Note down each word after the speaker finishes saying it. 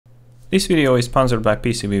This video is sponsored by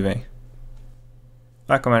PCBWay.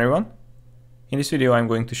 Welcome everyone. In this video I'm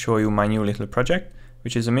going to show you my new little project,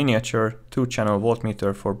 which is a miniature 2-channel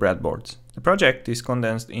voltmeter for breadboards. The project is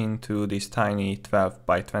condensed into this tiny 12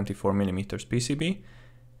 by 24 mm PCB,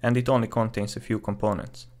 and it only contains a few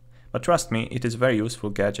components. But trust me, it is a very useful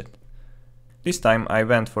gadget. This time I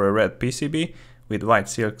went for a red PCB with white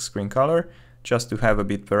silkscreen color, just to have a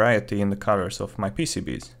bit variety in the colors of my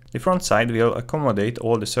PCBs. The front side will accommodate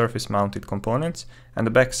all the surface mounted components, and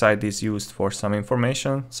the back side is used for some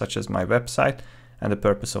information such as my website and the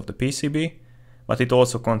purpose of the PCB, but it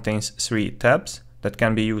also contains 3 tabs that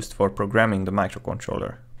can be used for programming the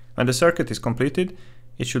microcontroller. When the circuit is completed,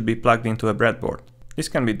 it should be plugged into a breadboard. This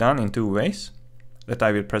can be done in 2 ways that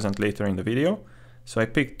I will present later in the video, so I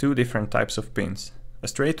picked 2 different types of pins, a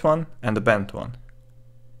straight one and a bent one.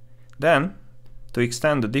 Then, to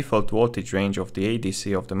extend the default voltage range of the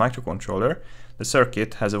ADC of the microcontroller, the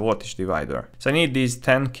circuit has a voltage divider. So I need these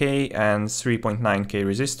 10K and 3.9K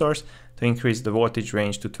resistors to increase the voltage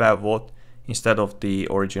range to 12 volt instead of the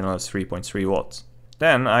original 3.3 volts.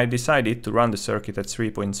 Then I decided to run the circuit at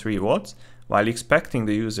 3.3 volts while expecting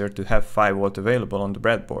the user to have 5 volt available on the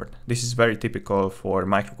breadboard. This is very typical for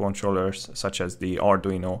microcontrollers such as the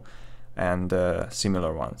Arduino and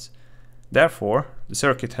similar ones. Therefore, the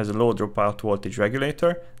circuit has a low dropout voltage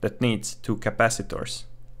regulator that needs 2 capacitors.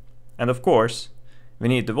 And of course, we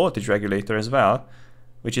need the voltage regulator as well,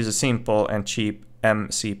 which is a simple and cheap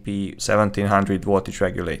MCP 1700 voltage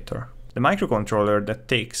regulator. The microcontroller that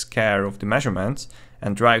takes care of the measurements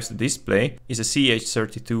and drives the display is a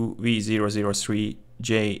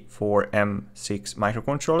CH32V003J4M6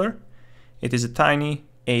 microcontroller. It is a tiny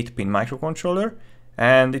 8-pin microcontroller,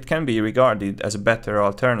 and it can be regarded as a better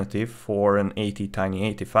alternative for an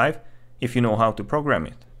ATtiny85 if you know how to program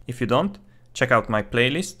it. If you don't, check out my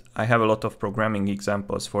playlist. I have a lot of programming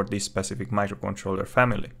examples for this specific microcontroller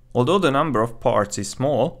family. Although the number of parts is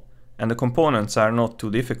small and the components are not too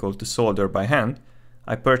difficult to solder by hand,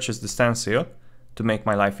 I purchased the stencil to make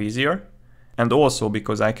my life easier, and also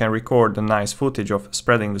because I can record a nice footage of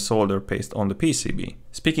spreading the solder paste on the PCB.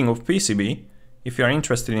 Speaking of PCB, if you are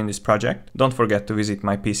interested in this project, don't forget to visit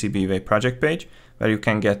my PCBWay project page, where you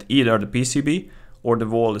can get either the PCB or the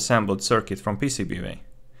whole assembled circuit from PCBWay.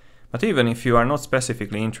 But even if you are not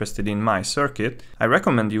specifically interested in my circuit, I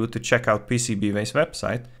recommend you to check out PCBWay's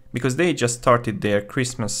website, because they just started their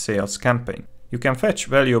Christmas sales campaign. You can fetch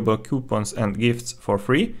valuable coupons and gifts for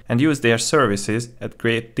free and use their services at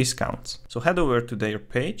great discounts. So head over to their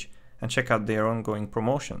page and check out their ongoing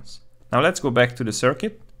promotions. Now let's go back to the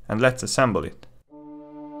circuit and let's assemble it.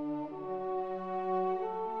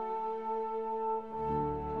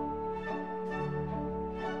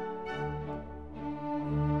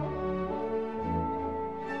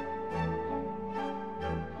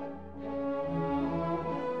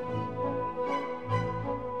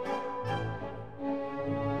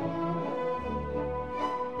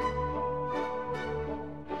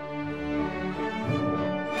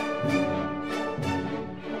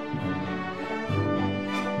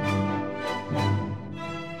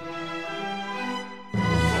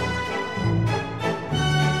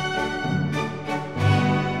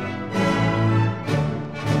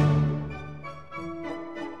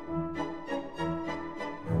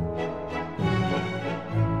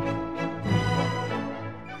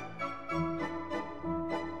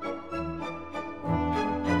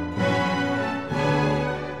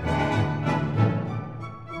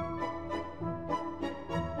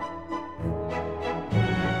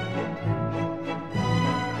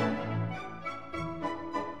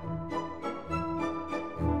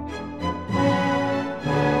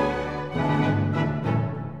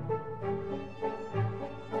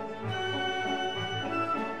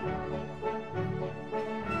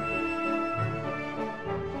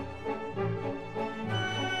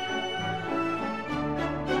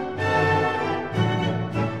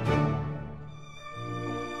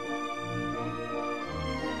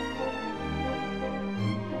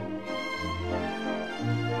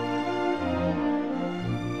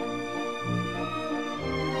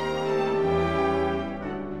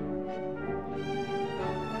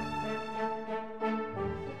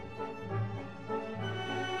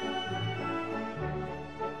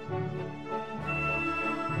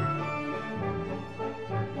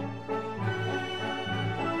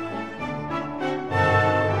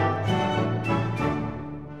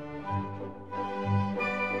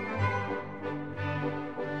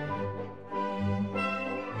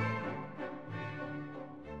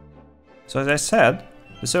 So as I said,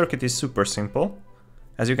 the circuit is super simple.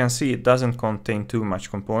 As you can see, it doesn't contain too much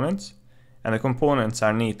components, and the components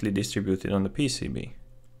are neatly distributed on the PCB.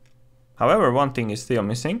 However, one thing is still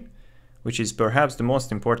missing, which is perhaps the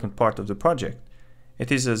most important part of the project.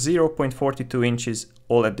 It is a 0.42 inches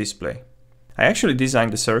OLED display. I actually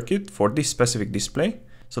designed the circuit for this specific display,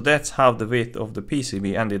 so that's how the width of the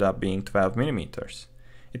PCB ended up being 12 millimeters.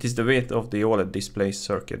 It is the width of the OLED display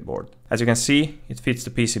circuit board. As you can see, it fits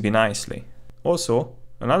the PCB nicely. Also,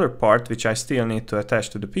 another part which I still need to attach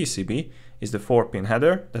to the PCB is the 4-pin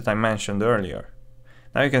header that I mentioned earlier.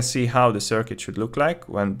 Now you can see how the circuit should look like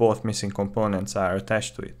when both missing components are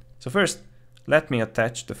attached to it. So first, let me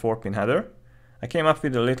attach the 4-pin header. I came up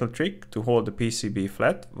with a little trick to hold the PCB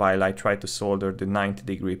flat while I try to solder the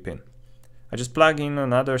 90-degree pin. I just plug in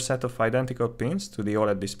another set of identical pins to the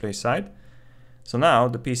OLED display side. So now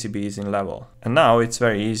the PCB is in level. And now it's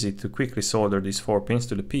very easy to quickly solder these 4 pins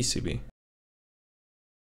to the PCB.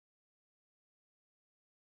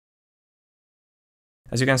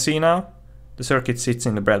 As you can see now, the circuit sits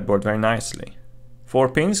in the breadboard very nicely. 4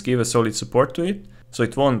 pins give a solid support to it, so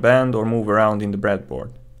it won't bend or move around in the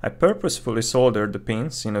breadboard. I purposefully soldered the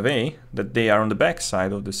pins in a way that they are on the back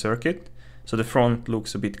side of the circuit, so the front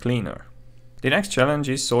looks a bit cleaner. The next challenge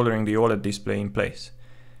is soldering the OLED display in place.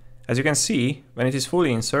 As you can see, when it is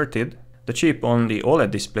fully inserted, the chip on the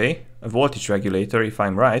OLED display, a voltage regulator if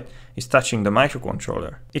I'm right, is touching the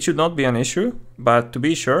microcontroller. It should not be an issue, but to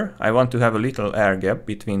be sure, I want to have a little air gap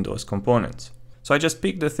between those components. So I just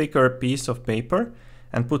picked a thicker piece of paper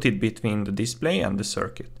and put it between the display and the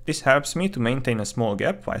circuit. This helps me to maintain a small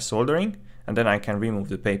gap while soldering, and then I can remove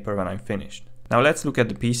the paper when I'm finished. Now let's look at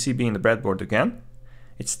the PCB in the breadboard again.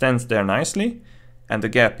 It stands there nicely, and the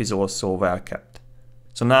gap is also well kept.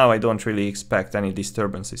 So now I don't really expect any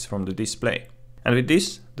disturbances from the display. And with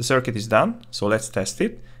this, the circuit is done, so let's test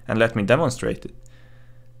it and let me demonstrate it.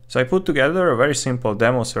 So I put together a very simple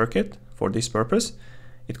demo circuit for this purpose.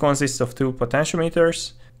 It consists of 2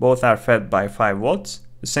 potentiometers, both are fed by 5 volts,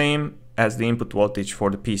 the same as the input voltage for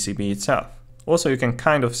the PCB itself. Also, you can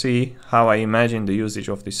kind of see how I imagine the usage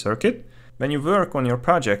of this circuit. When you work on your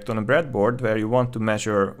project on a breadboard where you want to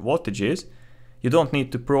measure voltages, you don't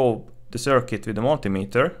need to probe the circuit with a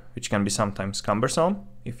multimeter, which can be sometimes cumbersome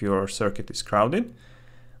if your circuit is crowded.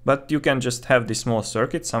 But you can just have this small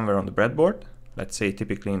circuit somewhere on the breadboard, let's say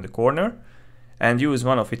typically in the corner, and use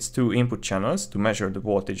one of its 2 input channels to measure the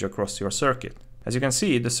voltage across your circuit. As you can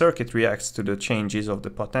see, the circuit reacts to the changes of the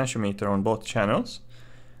potentiometer on both channels,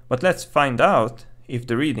 but let's find out if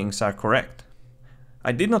the readings are correct.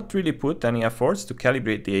 I did not really put any efforts to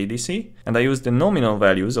calibrate the ADC, and I used the nominal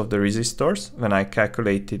values of the resistors when I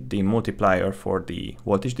calculated the multiplier for the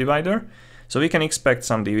voltage divider, so we can expect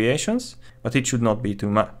some deviations, but it should not be too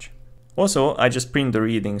much. Also, I just print the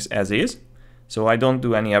readings as is, so I don't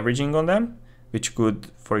do any averaging on them, which could,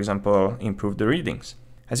 for example, improve the readings.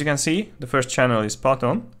 As you can see, the first channel is spot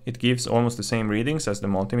on. It gives almost the same readings as the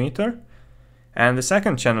multimeter, and the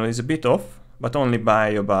second channel is a bit off, but only by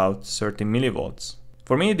about 30 millivolts.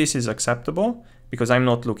 For me, this is acceptable because I'm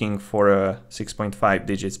not looking for a 6.5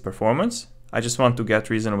 digits performance. I just want to get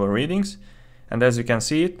reasonable readings, and as you can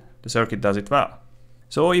see the circuit does it well.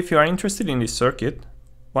 So if you are interested in this circuit,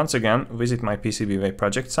 once again visit my PCBWay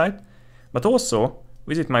project site, but also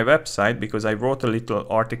visit my website because I wrote a little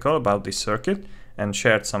article about this circuit and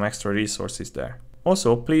shared some extra resources there.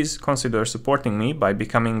 Also, please consider supporting me by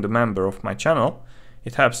becoming the member of my channel.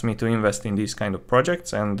 It helps me to invest in these kind of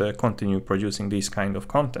projects and continue producing this kind of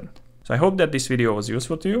content. So I hope that this video was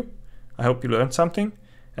useful to you. I hope you learned something,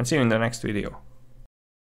 and see you in the next video.